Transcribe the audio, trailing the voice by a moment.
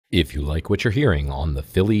If you like what you're hearing on the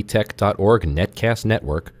PhillyTech.org Netcast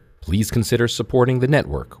network, please consider supporting the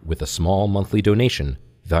network with a small monthly donation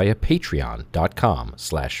via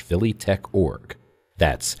patreon.com/PhillyTech.org.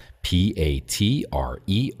 That's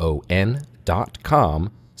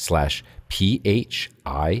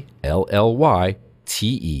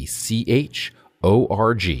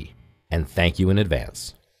patreon.com/PhillyTechorg. And thank you in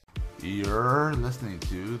advance. You're listening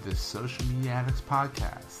to the Social Media Addicts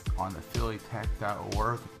Podcast on the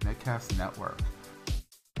PhillyTech.org Netcast Network.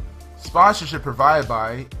 Sponsorship provided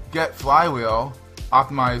by Get Flywheel,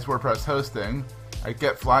 optimized WordPress hosting at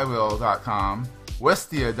getflywheel.com,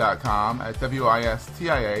 Wistia.com at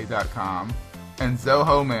WISTIA.com, and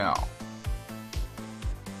Zoho Mail.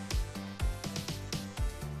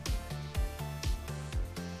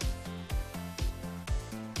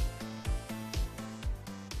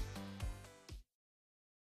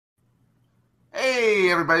 Hey,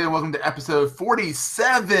 everybody, and welcome to episode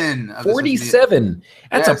 47 of 47.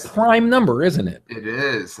 That's a prime number, isn't it? It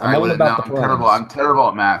is. I'm terrible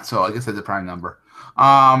at math, so I guess that's a prime number.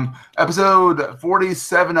 Episode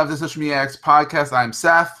 47 of the Social Media Addicts Podcast. I'm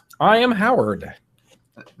Seth. I am Howard.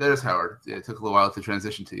 There's Howard. It took a little while to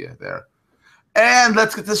transition to you there. And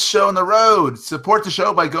let's get this show on the road. Support the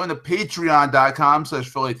show by going to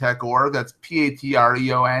patreon.com/PhillyTech.org. That's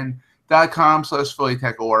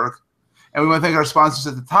patreon.com/PhillyTech.org. And we want to thank our sponsors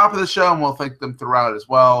at the top of the show, and we'll thank them throughout as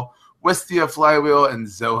well. Wistia, Flywheel, and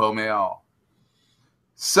Zoho Mail.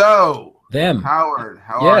 So, Howard,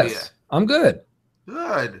 how are you? I'm good.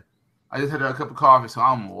 Good. I just had a cup of coffee, so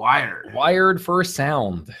I'm wired. Wired for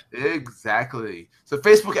sound. Exactly. So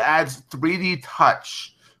Facebook adds 3D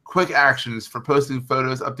touch, quick actions for posting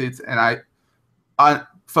photos, updates, and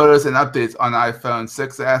photos and updates on iPhone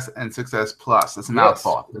 6s and 6s Plus. That's a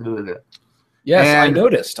mouthful. Yes, I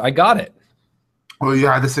noticed. I got it. Well, you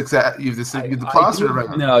have the 6S. You have the Plus, or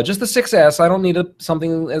right? No, just the 6S. I don't need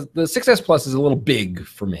something. The 6S Plus is a little big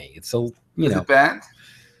for me. It's Is it bent?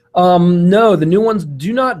 No, the new ones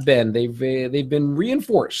do not bend. They've been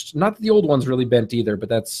reinforced. Not that the old ones really bent either, but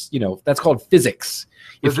that's called physics.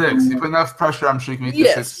 Physics. You put enough pressure, I'm sure you can make the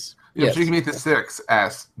 6. Yes. You can make the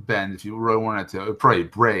 6S bend if you really wanted to. It would probably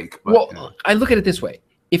break. But, well, I look at it this way.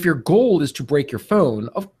 If your goal is to break your phone,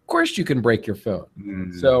 of course you can break your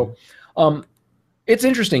phone. So it's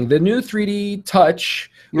interesting. The new 3D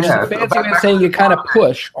touch, which is a fancy way of saying you kind of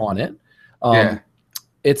push on it.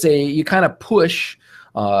 You kind of push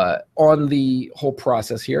on the whole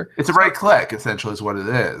process here. It's a right click, essentially, is what it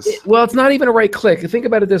is. Well, it's not even a right click. Think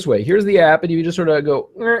about it this way. Here's the app, and you just sort of go,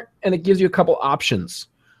 and it gives you a couple options.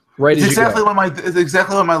 Right, it's exactly what my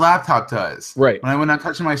laptop does. Right. When I'm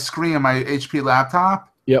touching my screen on my HP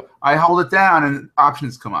laptop, yep, I hold it down and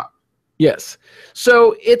options come up. Yes.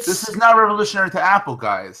 So this is not revolutionary to Apple,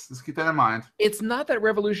 guys. Just keep that in mind. It's not that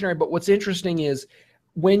revolutionary, but what's interesting is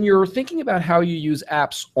when you're thinking about how you use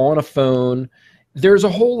apps on a phone, there's a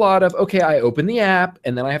whole lot of, okay, I open the app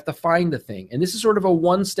and then I have to find the thing. And this is sort of a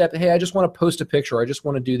one-step, hey, I just want to post a picture. I just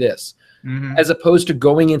want to do this. As opposed to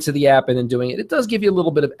going into the app and then doing it. It does give you a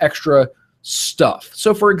little bit of extra stuff.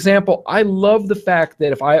 So, for example, I love the fact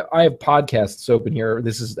that if I have podcasts open here,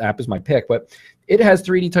 app is my pick, but it has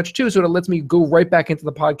 3D touch too, so it lets me go right back into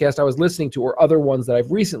the podcast I was listening to or other ones that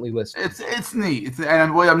I've recently listened to. It's neat.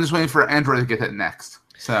 And I'm just waiting for Android to get that next.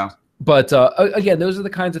 But again, those are the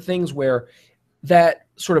kinds of things where that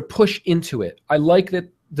sort of push into it. I like that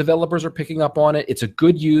developers are picking up on it. It's a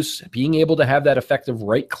good use. Being able to have that effective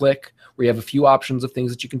right click where you have a few options of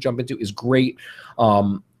things that you can jump into is great.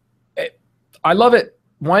 I love it.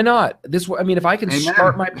 Why not? If I can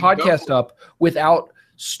start my podcast up without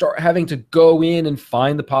having to go in and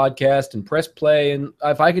find the podcast and press play, and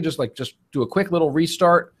if I could just do a quick little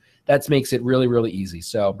restart, that makes it really, really easy.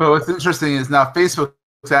 So, but what's interesting is now Facebook's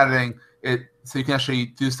adding it, so you can actually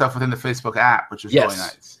do stuff within the Facebook app, which is really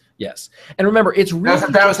nice. Yes. And remember, it's really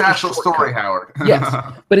that was an actual story, Howard. Yes.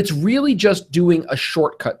 But it's really just doing a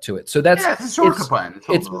shortcut to it. So it's a shortcut button.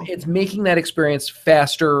 It's making that experience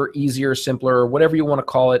faster, easier, simpler, whatever you want to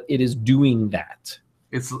call it. It is doing that.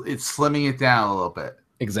 It's slimming it down a little bit.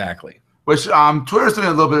 Exactly. Which Twitter's doing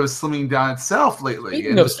a little bit of slimming down itself lately.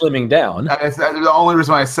 Speaking of slimming down. The only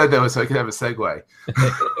reason why I said that was so I could have a segue.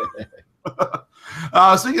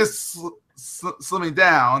 Speaking of slimming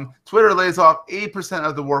down, Twitter lays off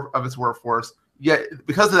 8% of its workforce. Yet,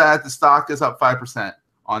 because of that, the stock is up 5%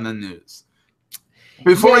 on the news.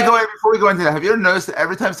 Before Yeah, we go into that, have you ever noticed that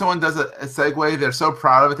every time someone does a segue, they're so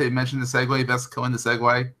proud of it, they mention the segue, thus killing the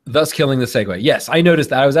segue? thus killing the segue. Yes, I noticed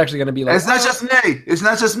that. I was actually going to be And like, it's not just me. It's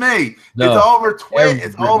not just me. It's no, all over Twitter.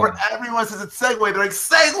 It's all over. everybody. Everyone says it's segue. They're like,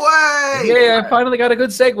 segue! Yeah, I finally got a good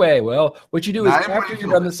segue. Well, what you do is Not even after you're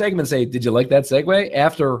done the segment, say, did you like that segue?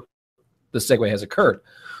 After the segue has occurred.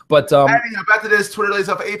 But Adding back to this, Twitter lays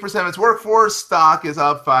off 8% of its workforce. Stock is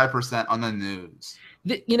up 5% on the news.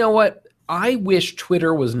 you know what? I wish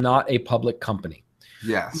Twitter was not a public company.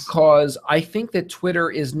 Yes. Because I think that Twitter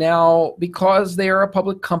is now, because they are a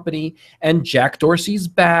public company and Jack Dorsey's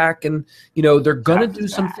back, and they're going to do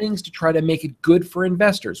some things to try to make it good for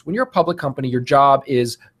investors. When you're a public company, your job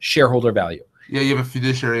is shareholder value. Yeah, you have a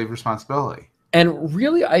fiduciary responsibility. And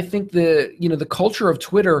really, I think the culture of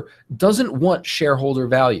Twitter doesn't want shareholder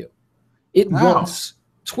value. It wants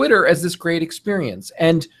Twitter as this great experience.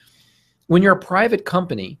 And when you're a private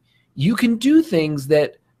company, you can do things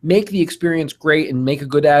that make the experience great and make a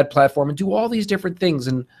good ad platform and do all these different things.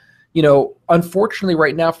 And, unfortunately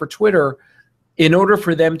right now for Twitter, in order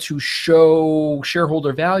for them to show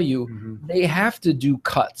shareholder value, they have to do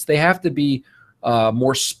cuts. They have to be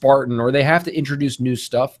more Spartan, or they have to introduce new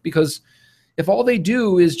stuff, because if all they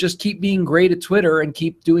do is just keep being great at Twitter and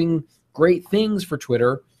keep doing great things for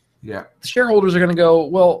Twitter, the shareholders are going to go,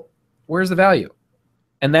 well, where's the value?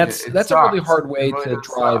 And that's a really hard way to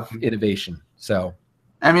drive innovation. So,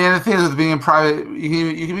 I mean, the thing is with being private,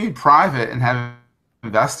 you can be private and have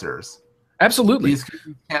investors. Absolutely.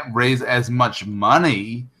 You can't raise as much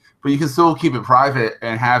money, but you can still keep it private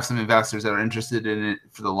and have some investors that are interested in it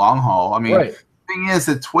for the long haul. I mean, the thing is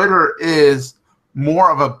that Twitter is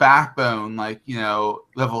more of a backbone, like,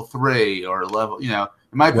 level 3 or level, in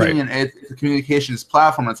my opinion, it's a communications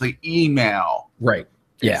platform. It's like email. Right.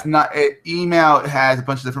 Yeah. It's not email has a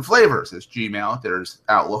bunch of different flavors. There's Gmail, there's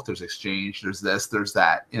Outlook, there's Exchange, there's this, there's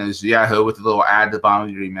that. There's Yahoo with a little ad at the bottom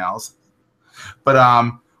of your emails. But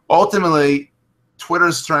ultimately,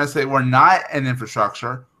 Twitter's trying to say we're not an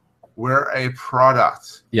infrastructure, we're a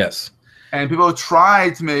product. Yes. And people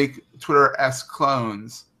try to make Twitter-esque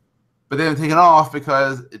clones, but they haven't taken off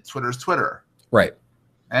because Twitter's Twitter. Right.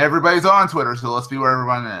 And everybody's on Twitter, so let's be where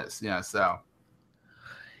everyone is. So.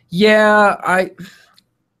 Yeah, I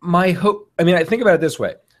think about it this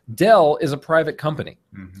way. Dell is a private company,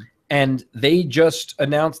 and they just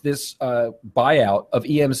announced this buyout of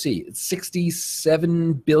EMC. It's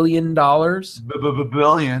 $67 billion.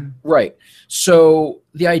 Billion. Right. So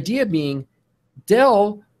the idea being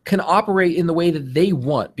Dell can operate in the way that they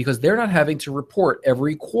want, because they're not having to report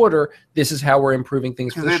every quarter, this is how we're improving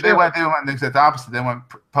things for the they went the exact opposite. They went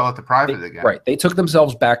public to private again. Right. They took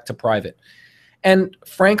themselves back to private. And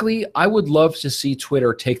frankly, I would love to see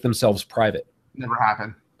Twitter take themselves private. Never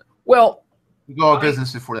happened. Well, you go out of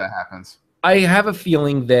business before that happens. I have a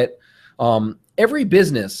feeling that every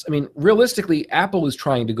business, realistically, Apple is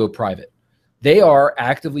trying to go private. They are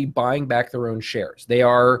actively buying back their own shares. They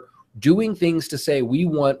are doing things to say we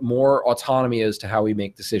want more autonomy as to how we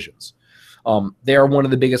make decisions. They are one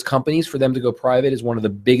of the biggest companies. For them to go private is one of the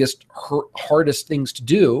biggest, hardest things to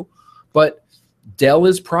do. But Dell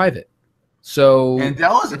is private. So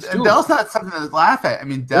Dell's not something to laugh at.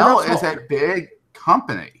 Dell is a big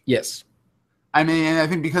company. Yes. And I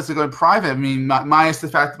think because they're going private, minus the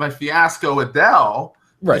fact that my fiasco with Dell,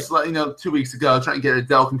 just 2 weeks ago, trying to get a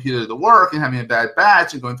Dell computer to work and having a bad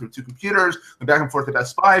batch and going through 2 computers, went back and forth to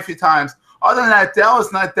Best Buy a few times. Other than that, Dell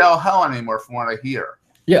is not Dell hell anymore, from what I hear.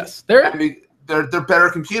 Yes, they're better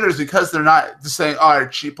computers because they're not just saying, all right,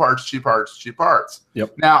 cheap parts, cheap parts, cheap parts.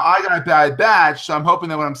 Yep. Now, I got a bad batch, so I'm hoping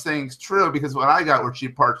that what I'm saying is true, because what I got were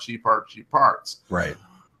cheap parts, cheap parts, cheap parts. Right.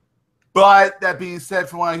 But that being said,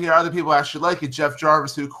 from what I hear, other people actually like it. Jeff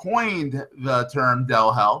Jarvis, who coined the term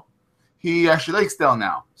Dell hell, he actually likes Dell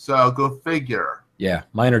now. So go figure. Yeah,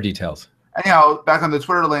 minor details. Anyhow, back on the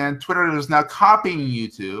Twitter land, Twitter is now copying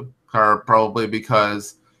YouTube, probably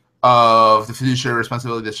because of the fiduciary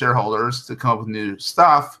responsibility to shareholders to come up with new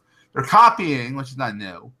stuff. They're copying, which is not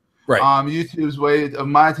new, YouTube's way of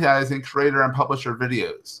monetizing creator and publisher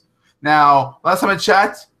videos. Now, last time I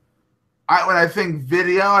checked, when I think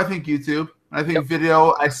video, I think YouTube. When I think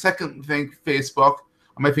video, I second think Facebook.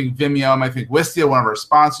 I might think Vimeo. I might think Wistia, one of our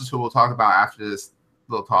sponsors, who we'll talk about after this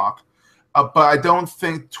little talk. But I don't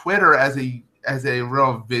think Twitter as a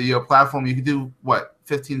real video platform. You can do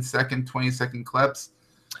 15-second, 20-second clips.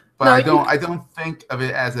 But no, I don't think of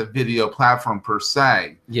it as a video platform per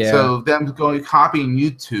se. Yeah. So them copying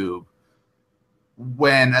YouTube,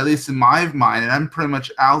 when, at least in my mind, and I'm pretty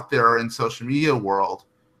much out there in social media world,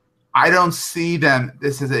 I don't see them.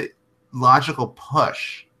 This is a logical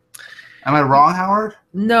push. Am I wrong, Howard?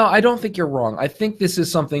 No, I don't think you're wrong. I think this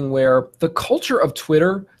is something where the culture of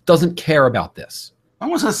Twitter doesn't care about this. I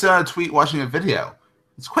was going to send a tweet watching a video.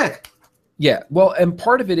 It's quick. Yeah, well, and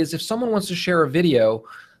part of it is if someone wants to share a video,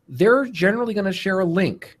 they're generally going to share a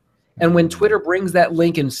link. And when Twitter brings that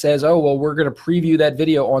link and says, oh, well, we're going to preview that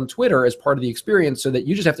video on Twitter as part of the experience so that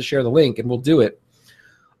you just have to share the link and we'll do it.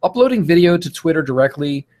 Uploading video to Twitter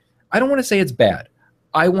directly, I don't want to say it's bad.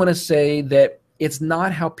 I want to say that it's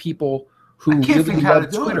not how people who really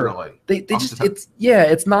love Twitter, they just,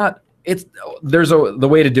 it's not, the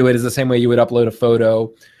way to do it is the same way you would upload a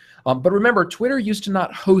photo. But remember, Twitter used to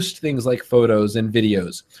not host things like photos and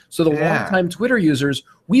videos. So the longtime Twitter users,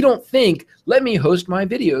 we don't think, let me host my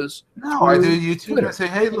videos. No, I do YouTube Twitter. And I say,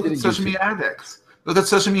 hey, look at Social Media Addicts. Look at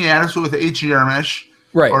Social Media Addicts with H. Yermish,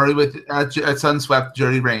 right? Or with at Sunswept,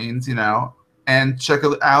 Dirty Rains, you know, and check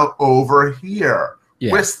it out over here.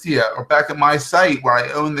 Yeah. Wistia, or back at my site where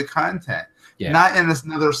I own the content. Yeah. Not in this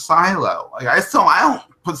another silo. Like I don't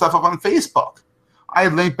put stuff up on Facebook. I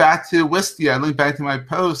link back to Wistia. I link back to my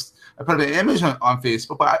post. I put an image on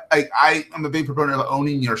Facebook, but I'm a big proponent of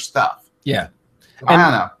owning your stuff. Yeah, so I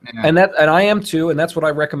don't know. Yeah. And I am too, and that's what I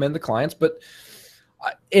recommend to clients. But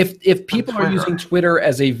if people are using Twitter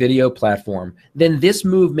as a video platform, then this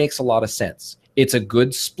move makes a lot of sense. It's a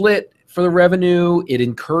good split for the revenue. It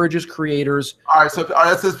encourages creators. All right, so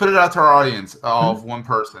let's put it out to our audience of one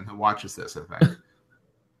person who watches this, I think.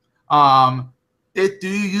 Do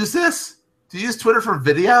you use this? Do you use Twitter for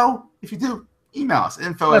video? If you do, email us,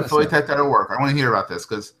 info@PhillyTech.org. I want to hear about this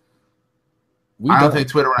because I don't think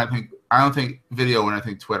Twitter when I think I don't think video when I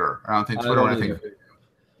think Twitter. I don't think Twitter when I think video.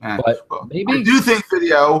 But maybe I do think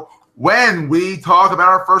video when we talk about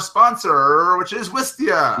our first sponsor, which is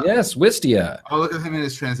Wistia. Yes, Wistia. Oh, look at him in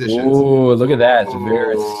his transitions. Oh, look at that. It's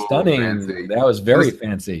very stunning. Fancy. That was very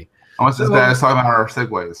fancy. Almost as bad as talking about our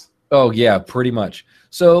segues. Oh, yeah, pretty much.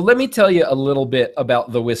 So let me tell you a little bit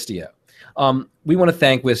about the Wistia. We want to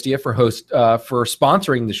thank Wistia for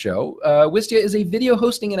sponsoring the show. Wistia is a video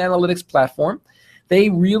hosting and analytics platform. They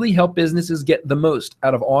really help businesses get the most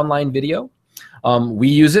out of online video. We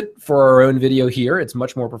use it for our own video here. It's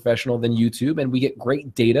much more professional than YouTube, and we get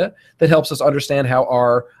great data that helps us understand how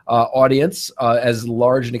our audience, as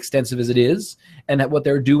large and extensive as it is, and what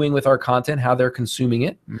they're doing with our content, how they're consuming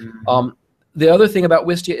it. Mm-hmm. The other thing about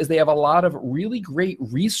Wistia is they have a lot of really great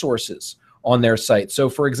resources on their site. So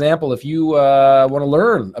for example, if you want to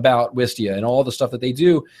learn about Wistia and all the stuff that they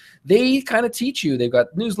do, they kind of teach you. They've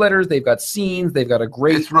got newsletters, they've got scenes, they've got a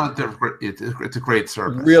great... It's a great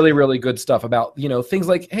service. Really, really good stuff about, things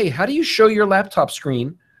like, hey, how do you show your laptop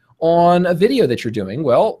screen on a video that you're doing?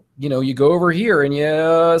 Well, you go over here and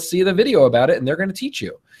you see the video about it, and they're going to teach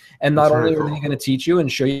you. And not only are they going to teach you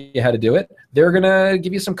and show you how to do it, they're going to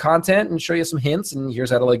give you some content and show you some hints, and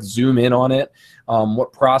here's how to zoom in on it,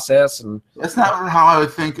 what process. And that's not how I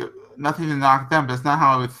would think. Nothing to knock them, but it's not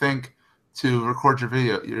how I would think to record your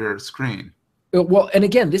video, your screen. Well, and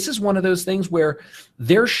again, this is one of those things where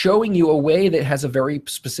they're showing you a way that has a very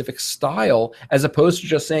specific style, as opposed to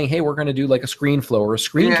just saying, "Hey, we're going to do like a screen flow or a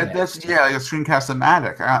screencast." Like a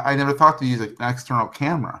screencast-o-matic. I never thought to use an external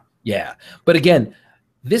camera. Yeah, but again,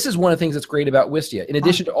 this is one of the things that's great about Wistia. In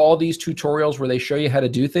addition to all these tutorials where they show you how to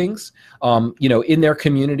do things, in their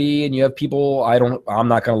community, and you have people, I'm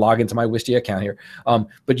not going to log into my Wistia account here,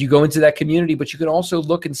 but you go into that community, but you can also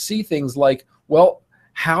look and see things like, well,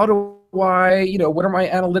 how do I, what are my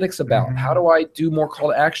analytics about? Mm-hmm. How do I do more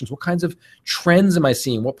call to actions? What kinds of trends am I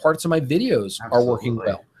seeing? What parts of my videos are working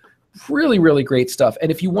well? Really, really great stuff. And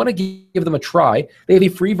if you want to give them a try, they have a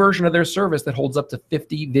free version of their service that holds up to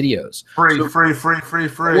 50 videos. Free.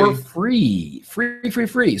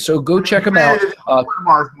 So go check them out.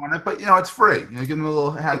 Mark on it, but it's free. Give them a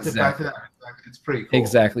little hat tip back to that. It's pretty cool.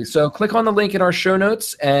 Exactly. So click on the link in our show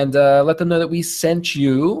notes and let them know that we sent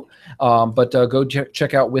you. But go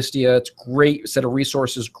check out Wistia. It's a great set of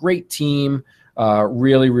resources, great team.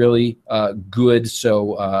 Really, really good.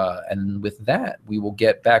 So, and with that, we will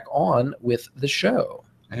get back on with the show.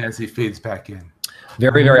 As he fades back in.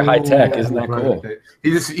 Very, very high tech. Isn't that cool?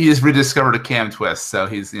 He just rediscovered a CamTwist, so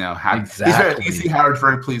he's happy. Exactly. He's Howard's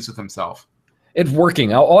very pleased with himself. It's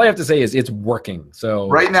working. All I have to say is it's working. So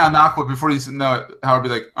right now, Knockwood, before you know it, Howard would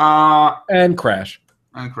be like, and crash,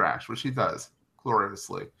 which he does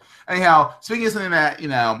gloriously. Anyhow, speaking of something that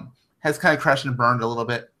has kind of crashed and burned a little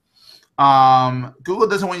bit. Google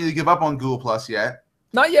doesn't want you to give up on Google Plus yet.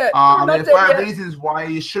 Not yet. There's 5 reasons why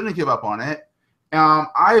you shouldn't give up on it. I'm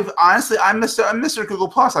Mr. Google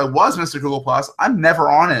Plus. I was Mr. Google Plus. I'm never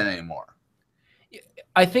on it anymore.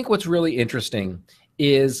 I think what's really interesting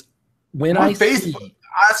is when I'm on Facebook.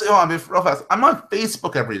 Honestly, real fast. I'm on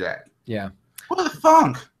Facebook every day. Yeah. What the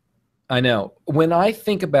funk? I know. When I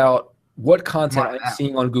think about what content I'm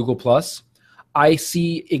seeing on Google Plus, I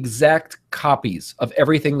see exact copies of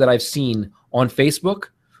everything that I've seen on Facebook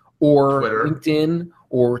or Twitter. LinkedIn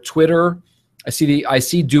or Twitter. I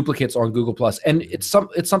see duplicates on Google Plus, and it's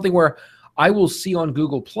something where I will see on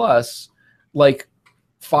Google Plus like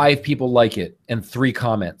 5 people like it and 3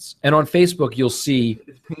 comments, and on Facebook you'll see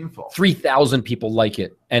It's painful. 3,000 people like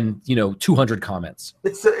it and 200 comments.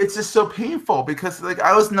 It's just so painful because like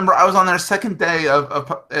I was on their second day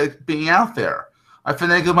of being out there. I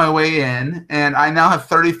finagled my way in, and I now have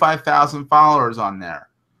 35,000 followers on there,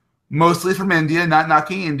 mostly from India. Not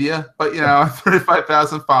knocking India, but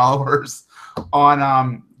 35,000 followers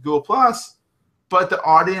on Google Plus. But the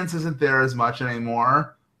audience isn't there as much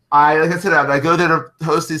anymore. Like I said, I go there to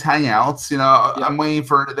host these hangouts. Yeah. I'm waiting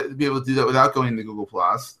to be able to do that without going to Google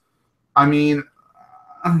Plus. I mean,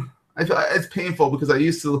 it's painful because I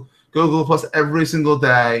used to go to Google Plus every single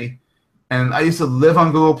day, and I used to live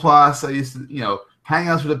on Google Plus. I used to,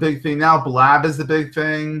 Hangouts were the big thing. Now Blab is the big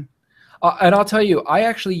thing. And I'll tell you, I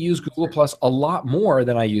actually use Google Plus a lot more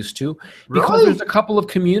than I used to because there's a couple of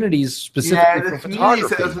communities specifically for photography.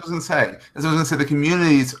 That's what I was going to say. The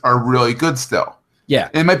communities are really good still. Yeah.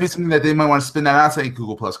 And it might be something that they might want to spin that out, say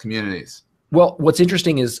Google Plus communities. Well, what's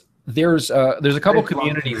interesting is there's a couple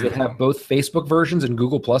communities that have both Facebook versions and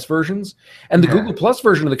Google Plus versions, and the Google Plus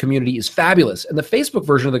version of the community is fabulous, and the Facebook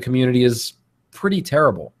version of the community is pretty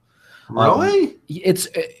terrible. Really? It's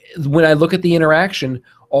when I look at the interaction,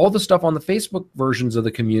 all the stuff on the Facebook versions of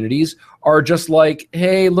the communities are just like,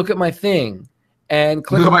 hey, look at my thing, and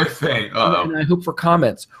click on my thing, and I hope for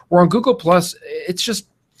comments. Or on Google Plus, it's just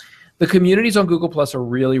the communities on Google Plus are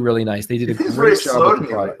really, really nice. They did a great job with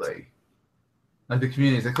the product. Like the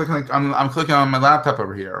communities, I'm clicking on my laptop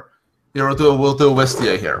over here. Here, we'll do a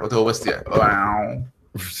Wistia here. We'll do a Wistia. Wow.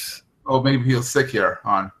 Oh, maybe he's sick here.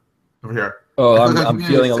 Over here. Oh, I'm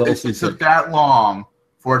feeling a little seasick. It took that long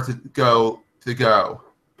for it to go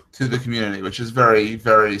to the community, which is very,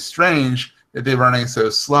 very strange that they're running so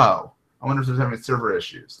slow. I wonder if there's having server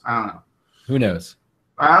issues. I don't know. Who knows?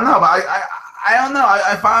 I don't know, but I don't know.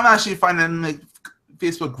 I'm actually finding like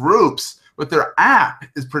Facebook groups with their app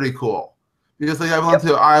is pretty cool. Because like I belong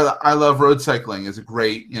to I Love Road Cycling is a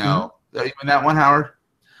great, Are you in that one, Howard?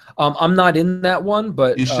 I'm not in that one,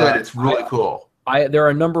 but you should. It's really cool. There are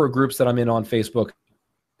a number of groups that I'm in on Facebook.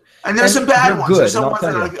 And there's some bad ones. There's some ones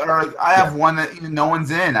that are like, I have one that no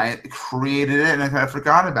one's in. I created it and I kind of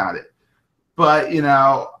forgot about it. But,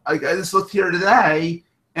 I just looked here today,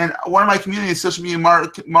 and one of my community social media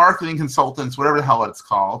marketing consultants, whatever the hell it's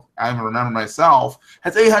called, I don't remember myself,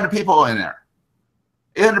 has 800 people in there.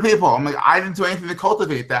 800 people. I'm like, I didn't do anything to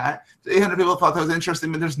cultivate that. 800 people thought that was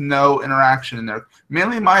interesting, but there's no interaction in there.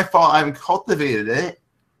 Mainly my fault. I haven't cultivated it,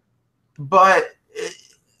 but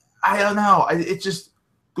I don't know. It just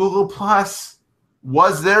Google Plus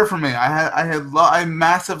was there for me. I had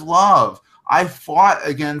massive love. I fought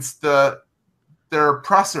against their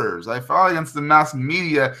oppressors. I fought against the mass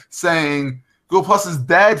media saying Google Plus is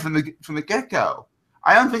dead from the get-go.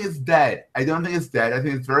 I don't think it's dead. I think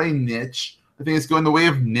it's very niche. I think it's going the way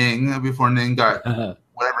of Ning before Ning got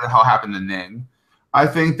whatever the hell happened to Ning. I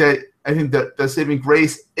think that the saving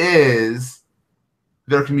grace is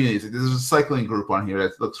their communities. Like, there's a cycling group on here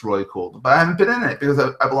that looks really cool, but I haven't been in it because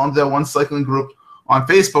I belong to that one cycling group on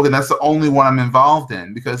Facebook, and that's the only one I'm involved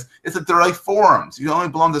in because they're like forums. You only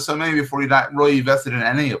belong to so many before you're not really invested in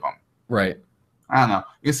any of them. Right. I don't know.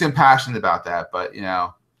 You can see I'm passionate about that, but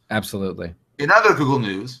Absolutely. In other Google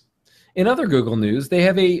news. In other Google news, they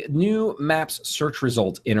have a new Maps search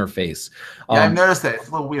result interface. Yeah, I've noticed that. It's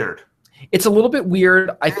a little weird. It's a little bit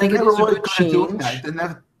weird. I think it is a good change.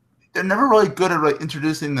 They're never really good at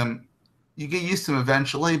introducing them. You get used to them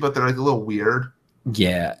eventually, but they're like a little weird.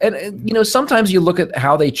 Yeah. And sometimes you look at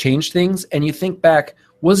how they change things and you think back,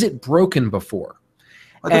 was it broken before?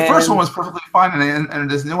 Like the first one was perfectly fine,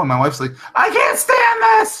 and this new one, my wife's like, I can't stand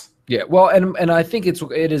this. Yeah, well, and I think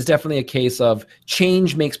it is definitely a case of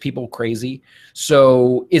change makes people crazy.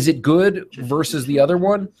 So is it good versus the other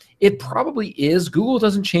one? It probably is. Google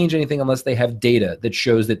doesn't change anything unless they have data that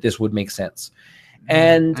shows that this would make sense.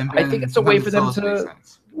 And I think it's a way for them to,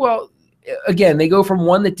 well, again, they go from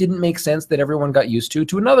one that didn't make sense that everyone got used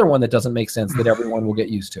to another one that doesn't make sense that everyone will get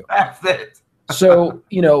used to. That's it. So,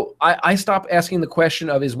 I stopped asking the question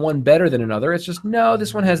of is one better than another. It's just, no,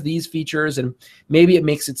 this one has these features, and maybe it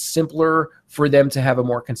makes it simpler for them to have a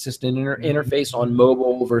more consistent interface on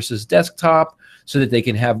mobile versus desktop so that they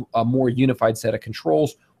can have a more unified set of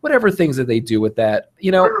controls, whatever things that they do with that.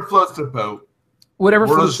 Whatever floats their boat. Whatever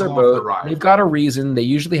floats their boat. They've got a reason. They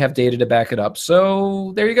usually have data to back it up.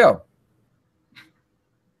 So there you go.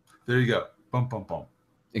 There you go. Boom, boom, boom.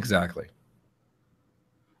 Exactly.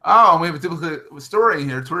 Oh, we have a duplicate story in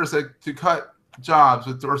here. Twitter said to cut jobs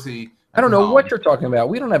with Dorsey. I don't know what you're talking about.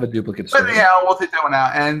 We don't have a duplicate story. But yeah, we'll take that one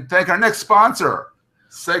out. And thank our next sponsor.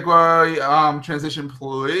 Segue transition,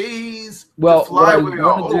 please. Well, what I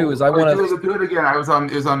want to do is I want to do it again. It was on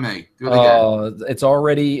me. Do it again. It's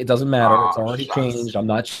already. It doesn't matter. It's already changed. I'm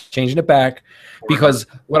not changing it back because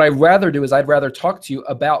what I'd rather do is I'd rather talk to you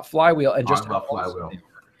about Flywheel and just about Flywheel.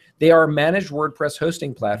 They are a managed WordPress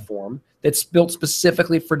hosting platform that's built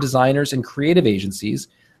specifically for designers and creative agencies.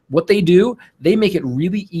 What they do, they make it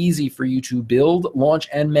really easy for you to build, launch,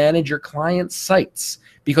 and manage your clients' sites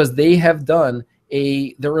because they have done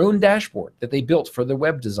their own dashboard that they built for the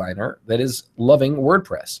web designer that is loving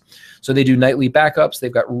WordPress. So they do nightly backups.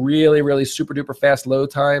 They've got really, really super duper fast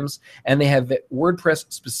load times, and they have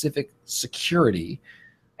WordPress specific security.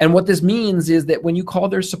 And what this means is that when you call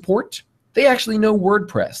their support, they actually know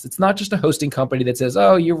WordPress. It's not just a hosting company that says,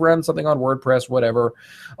 oh, you run something on WordPress, whatever.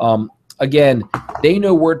 Again, they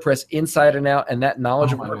know WordPress inside and out, and that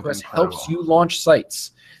knowledge of WordPress helps you launch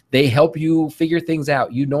sites. They help you figure things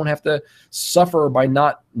out. You don't have to suffer by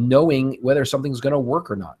not knowing whether something's going to work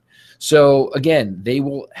or not. So again, they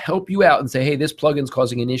will help you out and say, hey, this plugin's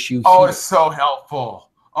causing an issue. Oh, it's so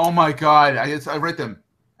helpful. Oh my God. I write them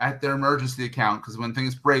at their emergency account because when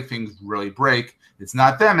things break, things really break. It's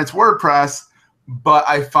not them, it's WordPress. But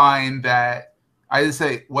I find that I just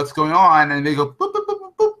say, what's going on? And they go, boop, boop, boop,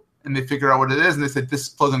 boop, boop, and they figure out what it is. And they say, this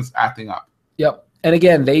plugin's acting up. Yep. And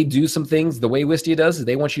again, they do some things the way Wistia does is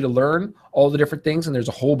they want you to learn all the different things. And there's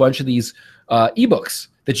a whole bunch of these ebooks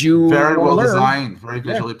that you very well learn. Designed, very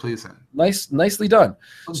visually pleasing. Nicely done.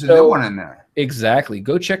 There's a new one in there. Exactly.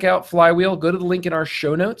 Go check out Flywheel. Go to the link in our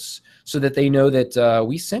show notes so that they know that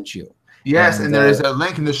we sent you. Yes, and there is a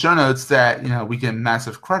link in the show notes that we get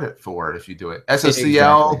massive credit for if you do it.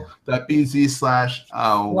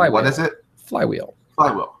 SOCL.BZ/ what is it? Flywheel.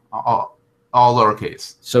 Flywheel. All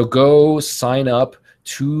lowercase. So go sign up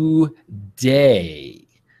today.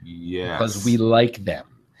 Yes. Because we like them.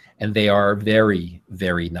 And they are very,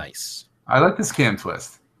 very nice. I like this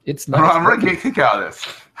CamTwist. It's nice. I'm going to get a kick out of this.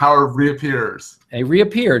 Howard reappears. They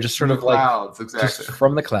reappear just sort of like clouds, exactly. Just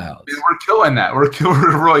from the clouds. I mean, we're killing that. We're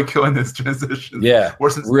really killing this transition. Yeah,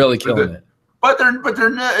 really killing it. But they're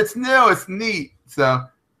it's new. It's neat. So,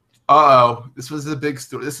 this was a big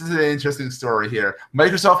story. This is an interesting story here.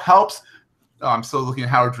 Microsoft helps. Oh, I'm still looking at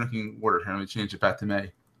Howard drinking water here. Let me change it back to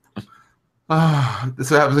May. This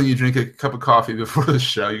is what happens when you drink a cup of coffee before the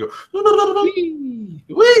show. You go,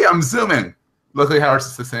 wee, I'm zooming. Luckily,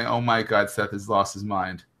 Howard's just saying, oh my God, Seth has lost his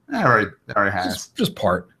mind. Already has. Just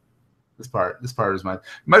part. This part of his mind.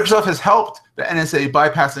 Microsoft has helped the NSA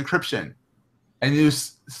bypass encryption. And new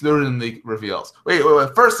Snowden leak reveals. Wait.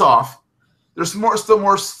 First off, there's still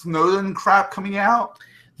more Snowden crap coming out?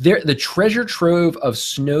 The treasure trove of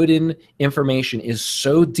Snowden information is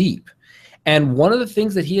so deep. And one of the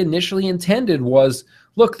things that he initially intended was,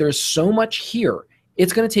 look, there's so much here.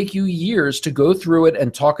 It's going to take you years to go through it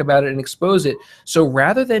and talk about it and expose it. So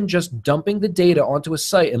rather than just dumping the data onto a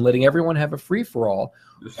site and letting everyone have a free-for-all,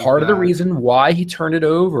 part of the reason why he turned it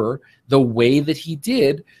over the way that he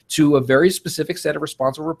did to a very specific set of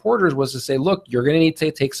responsible reporters was to say, look, you're going to need to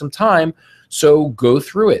take some time, so go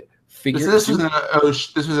through it. This was an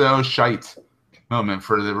oh shite moment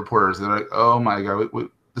for the reporters. They're like, oh my God,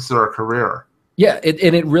 this is our career. Yeah,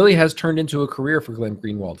 and it really has turned into a career for Glenn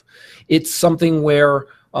Greenwald. It's something where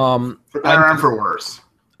for better and for worse.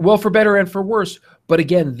 Well, for better and for worse. But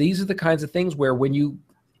again, these are the kinds of things where when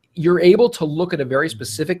you're able to look at a very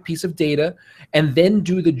specific piece of data and then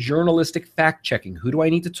do the journalistic fact checking. Who do I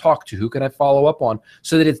need to talk to? Who can I follow up on?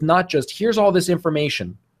 So that it's not just here's all this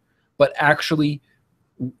information, but actually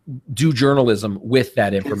do journalism with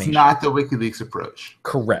that information. It's not the WikiLeaks approach.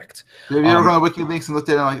 Correct. Have you ever gone to WikiLeaks and looked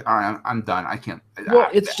at it and like, all right, I'm done. I can't. Well,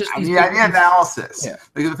 it's just I need analysis. Yeah.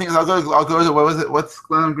 Like the thing is, I'll go to what was it? What's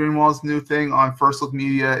Glenn Greenwald's new thing on First Look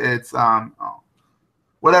Media? It's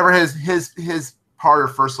whatever his part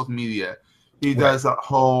of First Look Media. He does a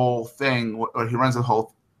whole thing, or he runs a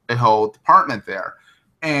whole department there,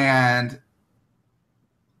 and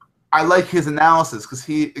I like his analysis because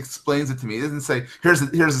he explains it to me. He doesn't say, here's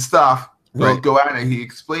the stuff. Right. Go out and he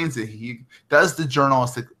explains it. He does the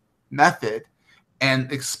journalistic method and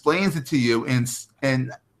explains it to you in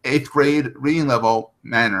 8th grade reading level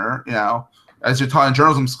manner, as you're taught in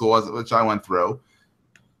journalism school, which I went through.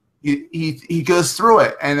 He goes through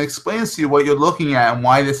it and explains to you what you're looking at and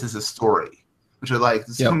why this is a story, which I like.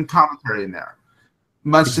 There's some commentary in there.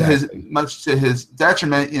 much to his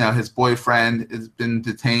detriment, his boyfriend has been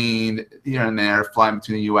detained here and there, flying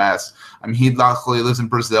between the U.S. I mean, he luckily lives in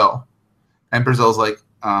Brazil, and Brazil's like,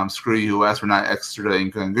 screw U.S., we're not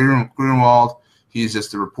extraditing Grunwald. He's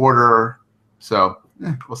just a reporter. So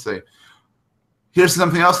we'll see. Here's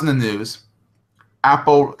something else in the news.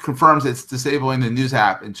 Apple confirms it's disabling the News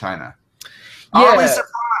app in China. Yeah. Are we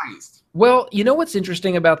surprised? Well, you know what's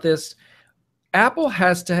interesting about this? Apple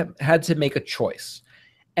had to make a choice.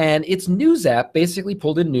 And its News app basically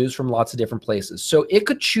pulled in news from lots of different places. So it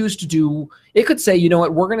could choose to it could say, you know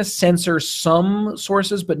what, we're going to censor some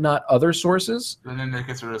sources, but not other sources. And then they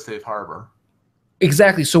consider a safe harbor.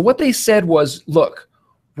 Exactly. So what they said was, look,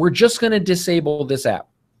 we're just going to disable this app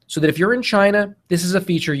so that if you're in China, this is a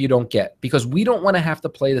feature you don't get because we don't want to have to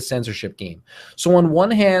play the censorship game. So on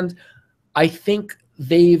one hand, I think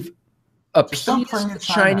they've appeased the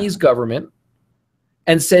Chinese government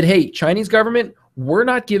and said, hey, Chinese government, we're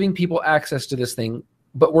not giving people access to this thing,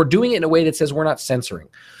 but we're doing it in a way that says we're not censoring.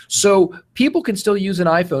 So people can still use an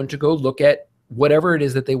iPhone to go look at whatever it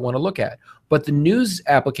is that they want to look at. But the News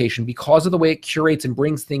application, because of the way it curates and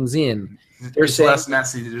brings things in, it's less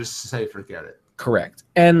messy to just say forget it. Correct.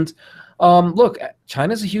 And look,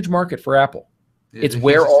 China's a huge market for Apple. It's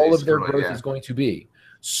where all of their growth is going to be.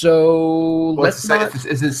 So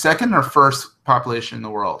is it second or first population in the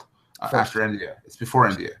world after India? It's before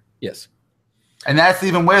India. Yes. And that's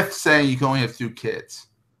even with saying you can only have 2 kids.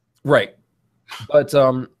 Right. But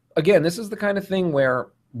again, this is the kind of thing where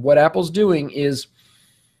what Apple's doing is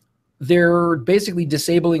they're basically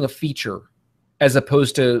disabling a feature as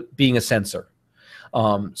opposed to being a censor.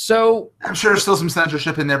 So I'm sure there's still some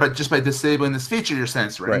censorship in there, but just by disabling this feature, you're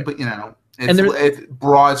censoring. Right. But it's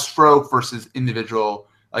broad stroke versus individual.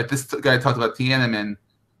 Like this guy talked about Tiananmen.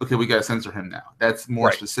 Okay, we got to censor him now. That's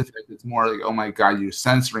more specific. It's more like, oh my God, you're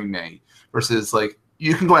censoring me. Versus like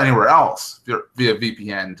you can go anywhere else via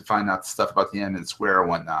VPN to find out stuff about Tiananmen Square or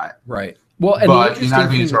whatnot. Right. Well, and but you're not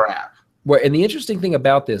going to use our app. Well, and the interesting thing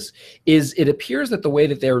about this is it appears that the way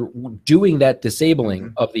that they're doing that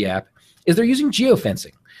disabling of the app is they're using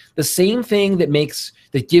geofencing. The same thing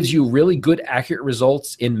that gives you really good, accurate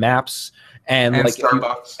results in maps and like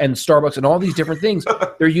Starbucks and all these different things.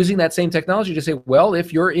 They're using that same technology to say, well,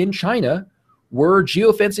 if you're in China, we're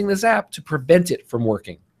geofencing this app to prevent it from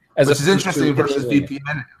working. Which is interesting versus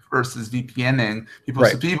VPNing.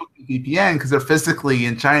 People VPN because they're physically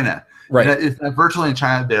in China. Right. It's not virtually in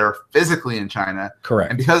China, they're physically in China.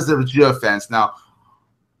 Correct. And because they're geofence. Now,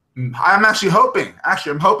 I'm hoping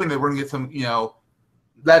that we're going to get some,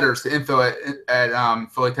 letters to info at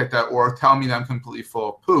PhillyTech.org telling me that I'm completely full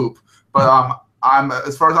of poop. But I'm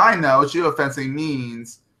as far as I know, geofencing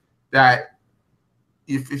means that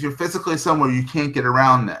if you're physically somewhere, you can't get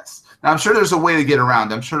around this. Now, I'm sure there's a way to get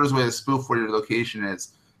around. I'm sure there's a way to spoof where your location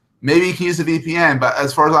is. Maybe you can use a VPN, but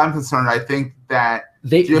as far as I'm concerned, I think that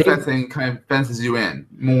geofencing kind of fences you in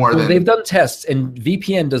more than... They've done tests, and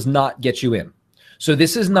VPN does not get you in. So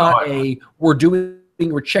this is not we're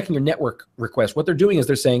checking your network request. What they're doing is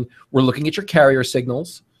they're saying, we're looking at your carrier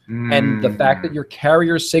signals, and the fact that your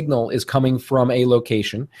carrier signal is coming from a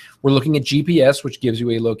location. We're looking at GPS, which gives you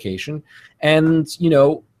a location. And,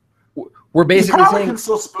 we're basically you probably saying... can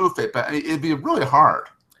still spoof it, but it'd be really hard.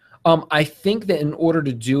 I think that in order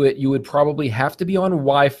to do it, you would probably have to be on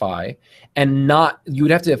Wi-Fi and you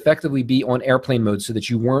would have to effectively be on airplane mode so that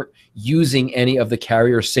you weren't using any of the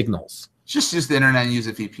carrier signals. Just use the internet and use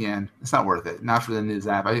a VPN. It's not worth it. Not for the News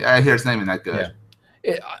app. I hear it's not even that good.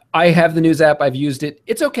 Yeah. I have the News app. I've used it.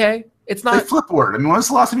 It's okay. It's not like Flipboard. I mean, when's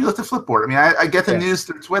the last time you looked at Flipboard? I mean, I get the news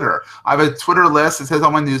through Twitter. I have a Twitter list that says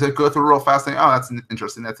all my news. I go through real fast and oh, that's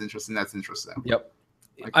interesting. That's interesting. That's interesting. Yep.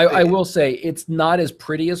 Like, I will say it's not as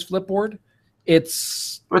pretty as Flipboard.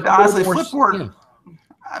 But honestly, Flipboard,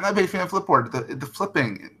 I'm not a big fan of Flipboard. The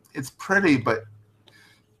flipping, it's pretty, but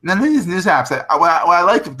none of these news apps. What I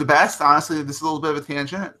like the best, honestly, this is a little bit of a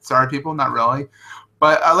tangent. Sorry, people, not really.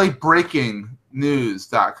 But I like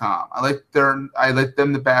BreakingNews.com. I like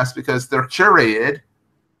them the best because they're curated,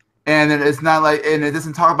 and it's not like, and it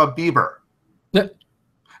doesn't talk about Bieber. Yeah.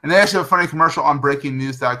 And they actually have a funny commercial on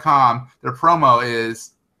BreakingNews.com. Their promo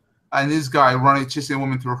is a news guy chasing a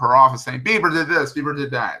woman through her office saying, Bieber did this, Bieber did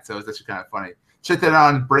that. So it's actually kind of funny. Check that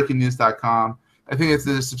out on BreakingNews.com. I think it's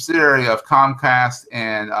a subsidiary of Comcast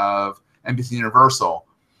and of NBC Universal.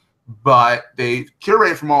 But they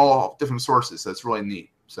curate from all different sources, so it's really neat.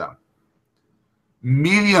 So,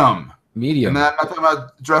 Medium. And I'm not talking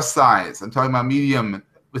about dress size. I'm talking about Medium,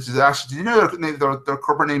 which is actually, do you know their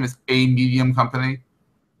corporate name is A Medium Company?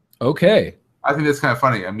 Okay. I think that's kind of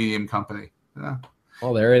funny, a medium company. Yeah.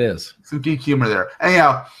 Well, there it is. Some geek humor there.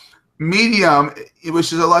 Anyhow, Medium,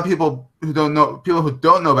 which is a lot of people who don't know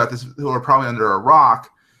about this, who are probably under a rock.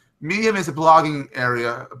 Medium is a blogging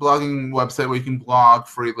area, a blogging website where you can blog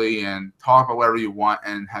freely and talk about whatever you want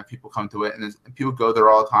and have people come to it. And people go there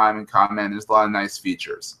all the time and comment. There's a lot of nice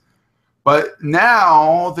features. But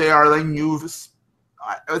now they are letting you,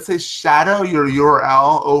 I would say, shadow your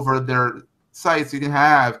URL over their sites. You can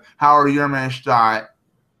have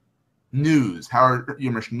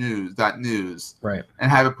howardurmish.news, right,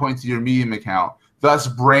 and have it point to your Medium account, thus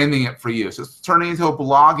branding it for you. So it's turning into a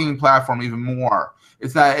blogging platform even more.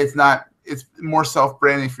 It's more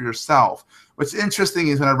self-branding for yourself. What's interesting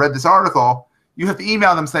is when I read this article, you have to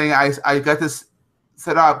email them saying, I got this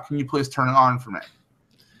set up, can you please turn it on for me?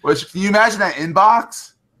 Which, can you imagine that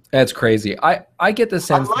inbox? That's crazy. I get the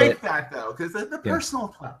sense I like that though, because the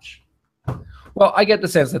personal touch. Well, I get the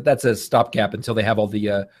sense that that's a stopgap until they have all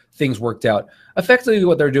the things worked out. Effectively,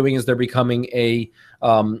 what they're doing is they're becoming a,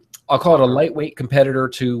 I'll call it a lightweight competitor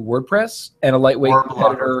to WordPress and a lightweight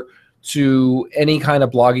competitor to any kind of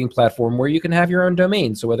blogging platform where you can have your own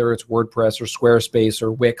domain. So whether it's WordPress or Squarespace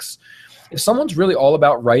or Wix, if someone's really all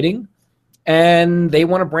about writing and they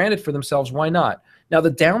want to brand it for themselves, why not? Now, the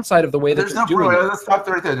downside of the way that they're doing it. Let's stop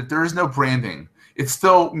there right there. There is no branding. It's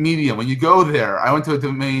still Medium. When you go there, I went to a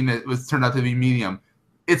domain that turned out to be Medium.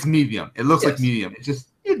 It's Medium. It looks like Medium. It's just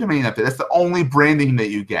your domain up there. That's the only branding that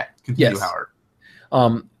you get. Continue, Howard.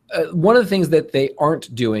 One of the things that they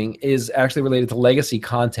aren't doing is actually related to legacy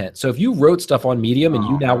content. So if you wrote stuff on Medium and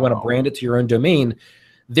you now want to brand it to your own domain,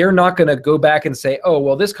 they're not going to go back and say, oh,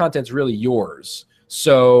 well, this content's really yours.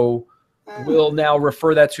 So we'll now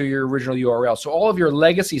refer that to your original URL. So all of your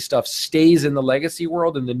legacy stuff stays in the legacy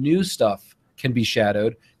world, and the new stuff can be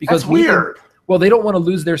shadowed. Because that's weird. Well, they don't want to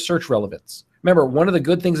lose their search relevance. Remember, one of the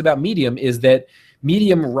good things about Medium is that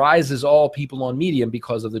Medium rises all people on Medium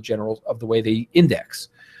because of the way they index.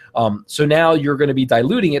 So now you're going to be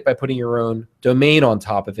diluting it by putting your own domain on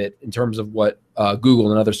top of it in terms of what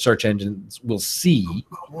Google and other search engines will see.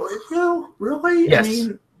 Really? Yes. I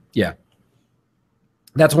mean, yeah.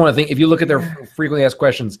 That's one of the things. If you look at their frequently asked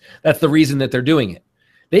questions, that's the reason that they're doing it.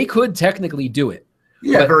 They could technically do it.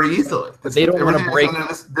 Yeah, very easily. But they don't want to break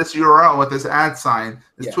this URL with this ad sign,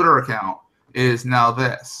 this Twitter account is now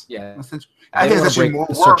this. Yeah. I think it's actually more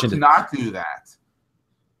work to not do that.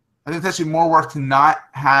 I think it's actually more work to not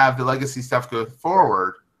have the legacy stuff go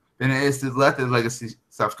forward than it is to let the legacy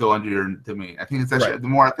stuff go under your domain. I think it's actually, the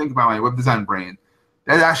more I think about my web design brain,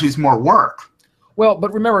 that actually is more work. Well,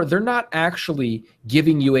 but remember, they're not actually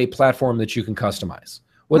giving you a platform that you can customize.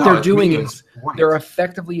 What they're doing is they're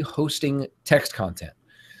effectively hosting text content.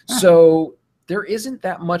 So there isn't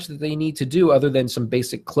that much that they need to do other than some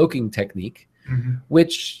basic cloaking technique,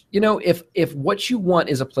 which, you know, if what you want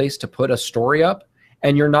is a place to put a story up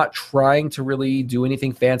and you're not trying to really do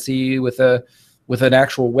anything fancy with an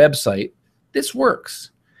actual website, this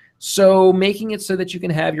works. So making it so that you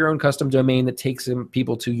can have your own custom domain that takes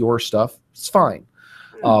people to your stuff, it's fine.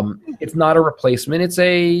 It's not a replacement. It's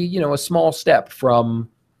a small step from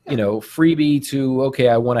freebie to, okay,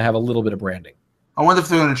 I want to have a little bit of branding. I wonder if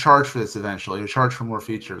they're going to charge for this eventually, or charge for more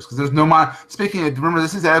features, because there's no Speaking of, remember,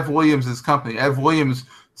 this is Ev Williams' company. Ev Williams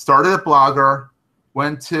started a Blogger,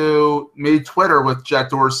 made Twitter with Jack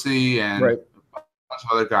Dorsey and a bunch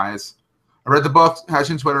of other guys. I read the book,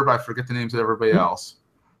 Hashing Twitter, but I forget the names of everybody else.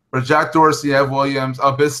 But Jack Dorsey, Ev Williams,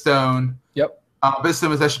 Biz Stone. Yep. Biz Stone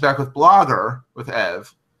was actually back with Blogger with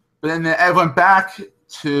Ev. But then Ev went back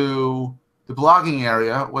to the blogging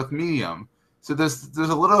area with Medium. So there's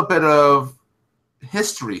a little bit of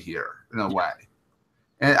history here in a way.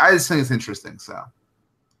 And I just think it's interesting. So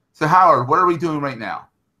Howard, what are we doing right now?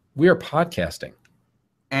 We are podcasting.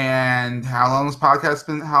 And how long has podcast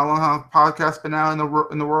been out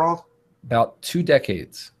in the world? About 2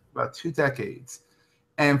 decades. About 2 decades.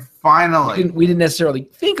 And finally, we didn't necessarily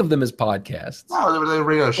think of them as podcasts. No, they were the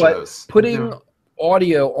radio shows. Putting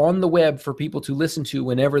audio on the web for people to listen to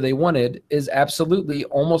whenever they wanted is absolutely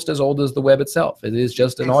almost as old as the web itself. It is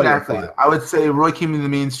just an audio file. I would say really came in the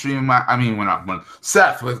mainstream. I mean, when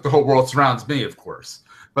Seth, with the whole world surrounds me, of course.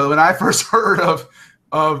 But when I first heard of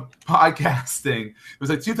podcasting, it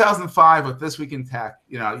was like 2005 with This Week in Tech.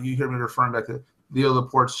 You hear me referring back to Neil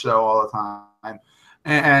Laporte's show all the time,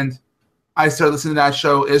 and I started listening to that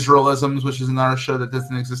show, Israelisms, which is another show that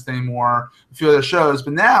doesn't exist anymore, a few other shows.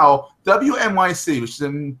 But now, WNYC, which is a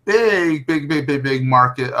big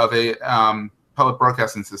market of a public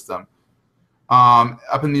broadcasting system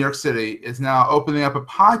up in New York City, is now opening up a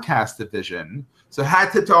podcast division. So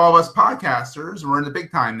hat tip to all of us podcasters. We're in the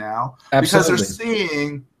big time now. Absolutely. Because they're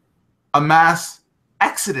seeing a mass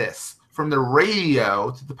exodus from the radio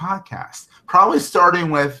to the podcast. Probably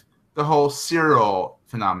starting with the whole serial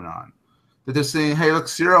phenomenon. That they're saying, hey, look,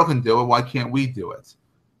 serial can do it. Why can't we do it?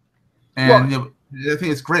 And I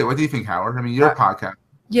think it's great. What do you think, Howard? I mean, your podcast.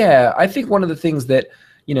 Yeah, I think one of the things that,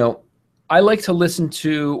 I like to listen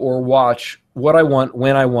to or watch what I want,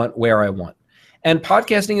 when I want, where I want. And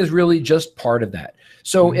podcasting is really just part of that.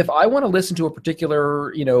 So if I want to listen to a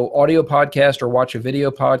particular, audio podcast or watch a video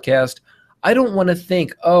podcast, I don't want to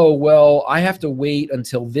think, oh, well, I have to wait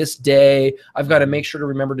until this day. I've got to make sure to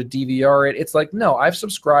remember to DVR it. It's like, no, I've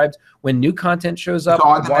subscribed. When new content shows up,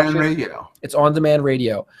 it's on-demand radio. It's on-demand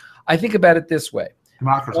radio. I think about it this way.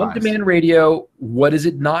 On-demand radio, what does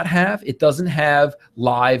it not have? It doesn't have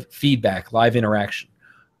live feedback, live interaction.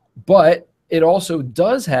 But it also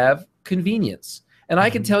does have convenience. And I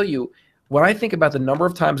can tell you, when I think about the number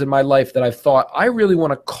of times in my life that I've thought, I really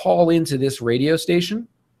want to call into this radio station,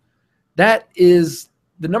 that is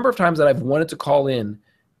the number of times that I've wanted to call in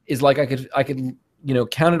is like I could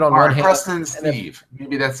count it on one hand. Preston Steve,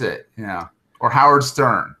 maybe that's it. Yeah, or Howard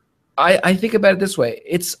Stern. I think about it this way.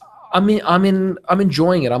 I'm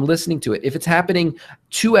enjoying it. I'm listening to it. If it's happening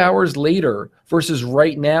 2 hours later versus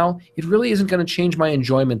right now, it really isn't going to change my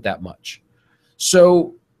enjoyment that much.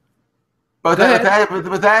 So, with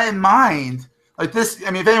that in mind, like this, I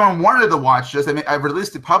mean, if anyone wanted to watch this, I mean, I've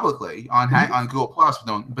released it publicly on Google Plus,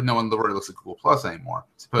 but no one really looks at Google Plus anymore,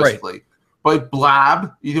 supposedly. Right. But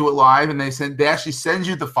Blab, you do it live, and they actually send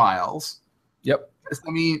you the files. Yep. I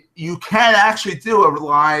mean, you can actually do a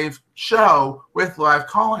live show with live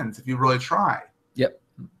call-ins if you really try. Yep.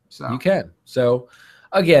 So you can. So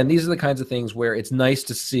again, these are the kinds of things where it's nice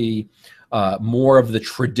to see more of the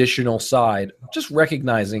traditional side, just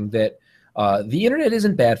recognizing that the internet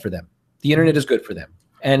isn't bad for them. The internet is good for them,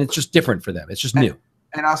 and it's just different for them. It's just new.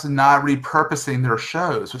 And also not repurposing their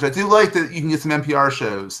shows, which I do like that you can get some NPR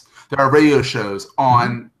shows. There are radio shows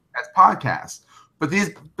on as podcasts. But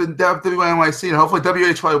WNYC and hopefully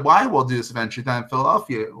WHYY will do this eventually down in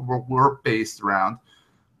Philadelphia, where we're based around.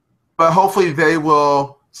 But hopefully they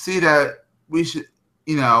will see that we should,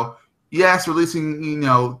 yes, releasing,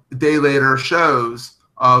 a day later shows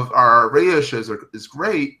of our radio shows is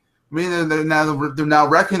great. I mean, they're now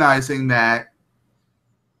recognizing that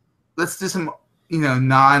let's do some,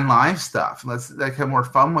 non-live stuff. Let's have more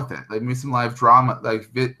fun with it. Like maybe some live drama,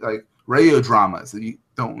 like radio dramas that you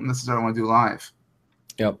don't necessarily want to do live.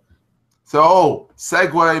 Yep. So,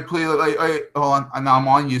 segue, please. Hold on. Now I'm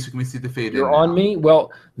on you, so can we see the fade? You're on me?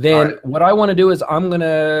 Well, then what I want to do is I'm going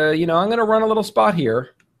to run a little spot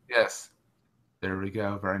here. Yes. There we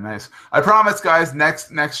go. Very nice. I promise, guys,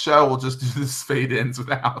 next show we'll just do this fade-ins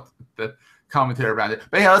without the commentary around it.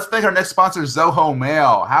 But yeah, let's thank our next sponsor, Zoho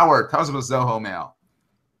Mail. Howard, tell us about Zoho Mail.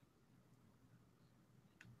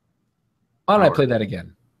 Why don't I play that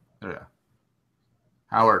again? There we go.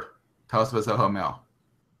 Howard, tell us about Zoho Mail.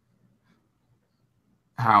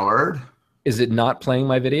 Howard? Is it not playing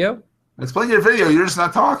my video? It's playing your video. You're just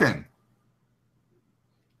not talking.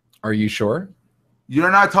 Are you sure?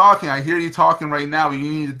 You're not talking. I hear you talking right now, but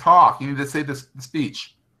you need to talk. You need to say the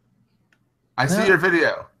speech. I see your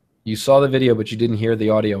video. You saw the video, but you didn't hear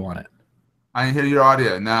the audio on it. I didn't hear your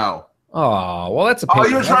audio. No. Oh, well, that's a pain.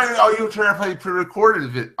 You were trying to play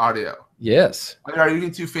pre-recorded audio. Yes. Are you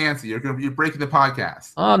getting too fancy? You're breaking the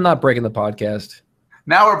podcast. I'm not breaking the podcast.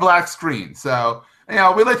 Now we're black screen. So,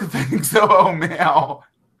 we'd like to thank Zoho Mail.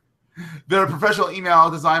 They're a professional email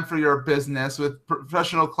designed for your business with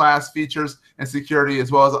professional class features and security,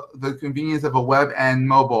 as well as the convenience of a web and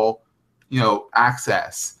mobile,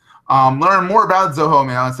 access. Learn more about Zoho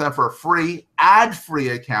Mail and sign up for a free, ad-free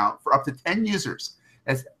account for up to 10 users.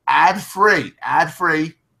 It's ad-free,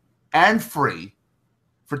 and free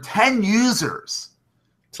for 10 users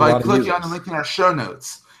by clicking on the link in our show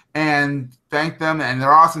notes. And thank them, and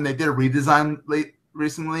they're awesome. They did a redesign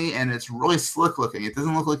recently, and it's really slick looking. It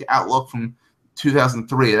doesn't look like Outlook from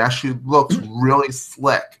 2003. It actually looks really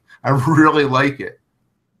slick. I really like it.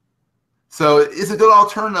 So it's a good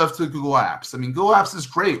alternative to Google Apps. I mean, Google Apps is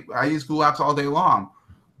great. I use Google Apps all day long.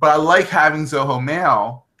 But I like having Zoho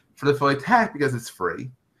Mail for the Philly Tech because it's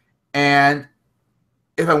free. And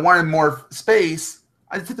if I wanted more space,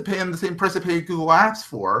 I just have to pay them the same price I pay Google Apps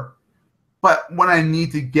for. But when I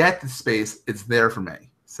need to get the space, it's there for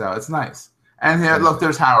me. So it's nice. And here, look,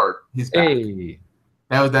 there's Howard. He's back. Hey.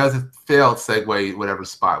 That was a failed segue, whatever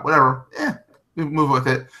spot. Whatever. We move with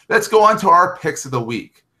it. Let's go on to our picks of the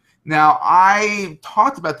week. Now, I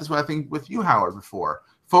talked about this one, I think, with you, Howard, before.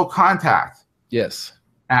 FullContact. Yes.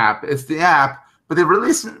 App. It's the app. But they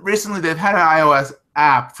recently, they've had an iOS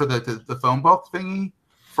app for the phone book thingy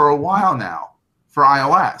for a while now for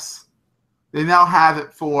iOS. They now have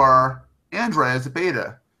it for Android as a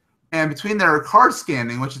beta. And between their card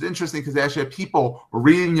scanning, which is interesting because they actually have people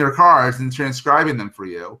reading your cards and transcribing them for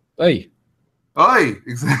you. Oi. Oi,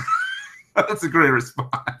 exactly. That's a great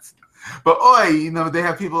response. But oi, they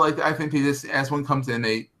have people like, I think they just, as one comes in,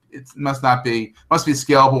 it must be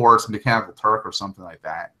scalable, or it's Mechanical Turk or something like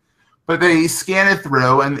that. But they scan it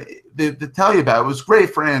through and they tell you about it. It was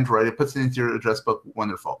great for Android. It puts it into your address book.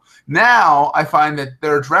 Wonderful. Now I find that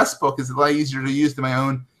their address book is a lot easier to use than my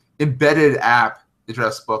own embedded app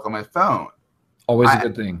address book on my phone. Always a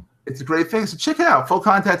good thing. It's a great thing. So check it out.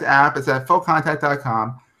 FullContact app. It's at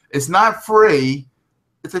FullContact.com. It's not free.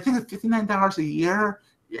 I think it's $59 a year.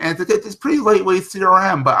 And it's pretty lightweight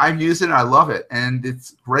CRM, but I've used it and I love it. And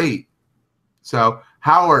it's great. So,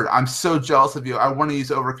 Howard, I'm so jealous of you. I want to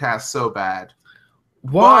use Overcast so bad.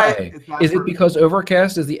 Why? Is it because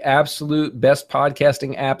Overcast is the absolute best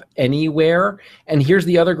podcasting app anywhere? And here's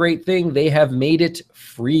the other great thing. They have made it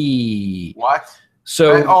free. What?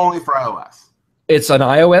 So and only for iOS. It's an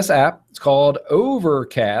iOS app. It's called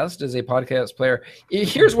Overcast as a podcast player.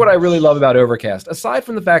 Here's what I really love about Overcast. Aside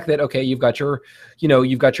from the fact that, okay, you've got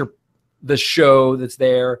the show that's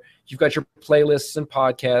there. You've got your playlists and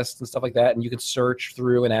podcasts and stuff like that, and you can search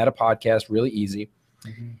through and add a podcast really easy.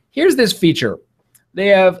 Mm-hmm. Here's this feature. They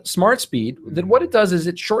have Smart Speed. That what it does is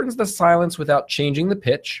it shortens the silence without changing the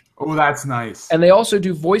pitch. Oh, that's nice. And they also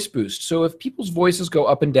do voice boost. So if people's voices go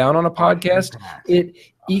up and down on a podcast, it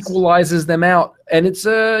equalizes them out. And it's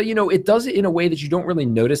it does it in a way that you don't really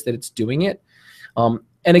notice that it's doing it.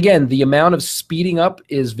 And again, the amount of speeding up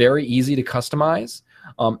is very easy to customize.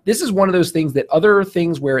 This is one of those things that other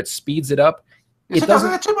things where it speeds it up,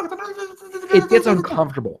 it gets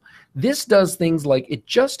uncomfortable. This does things like it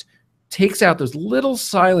just takes out those little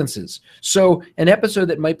silences. So an episode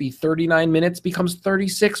that might be 39 minutes becomes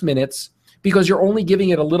 36 minutes because you're only giving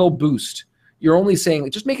it a little boost. You're only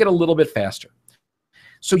saying, just make it a little bit faster.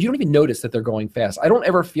 So you don't even notice that they're going fast. I don't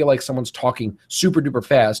ever feel like someone's talking super duper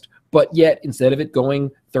fast, but yet instead of it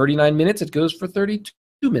going 39 minutes, it goes for 32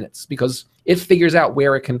 minutes because it figures out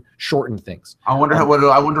where it can shorten things. I wonder what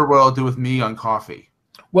it'll do with me on coffee.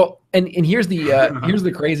 Well, and here's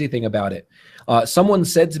the crazy thing about it. Someone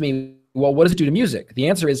said to me, well, what does it do to music? The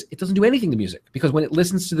answer is it doesn't do anything to music because when it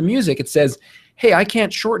listens to the music, it says, hey, I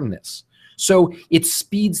can't shorten this. So it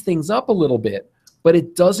speeds things up a little bit, but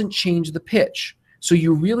it doesn't change the pitch. So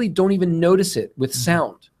you really don't even notice it with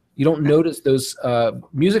sound. You don't notice those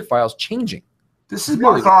music files changing. This is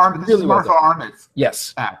Mark Arment's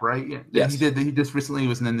yes. app, right? Yeah. Yes. He just recently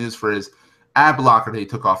was in the news for his ad blocker that he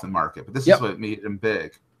took off the market, but this is what made him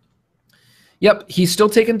big. Yep, he's still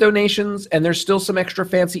taking donations, and there's still some extra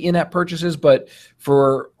fancy in-app purchases, but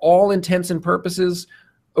for all intents and purposes,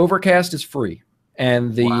 Overcast is free.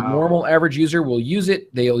 And the normal average user will use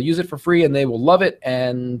it. They'll use it for free, and they will love it.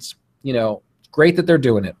 And, great that they're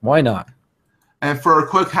doing it. Why not? And for a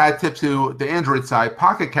quick hat tip to the Android side,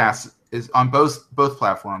 Pocket Cast is on both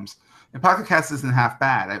platforms. And Pocket Cast isn't half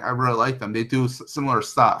bad. I really like them. They do similar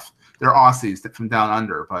stuff. They're Aussies from down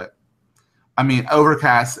under. But, I mean,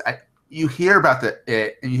 Overcast... you hear about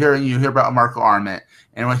and you hear about Marco Arment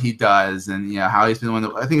and what he does, and how he's been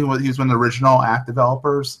I think he was one of the original app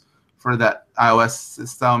developers for that iOS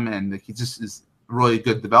system, and he just is a really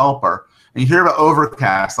good developer. And you hear about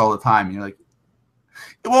Overcast all the time, and you're like,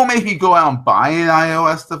 it won't make me go out and buy an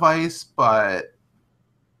iOS device, but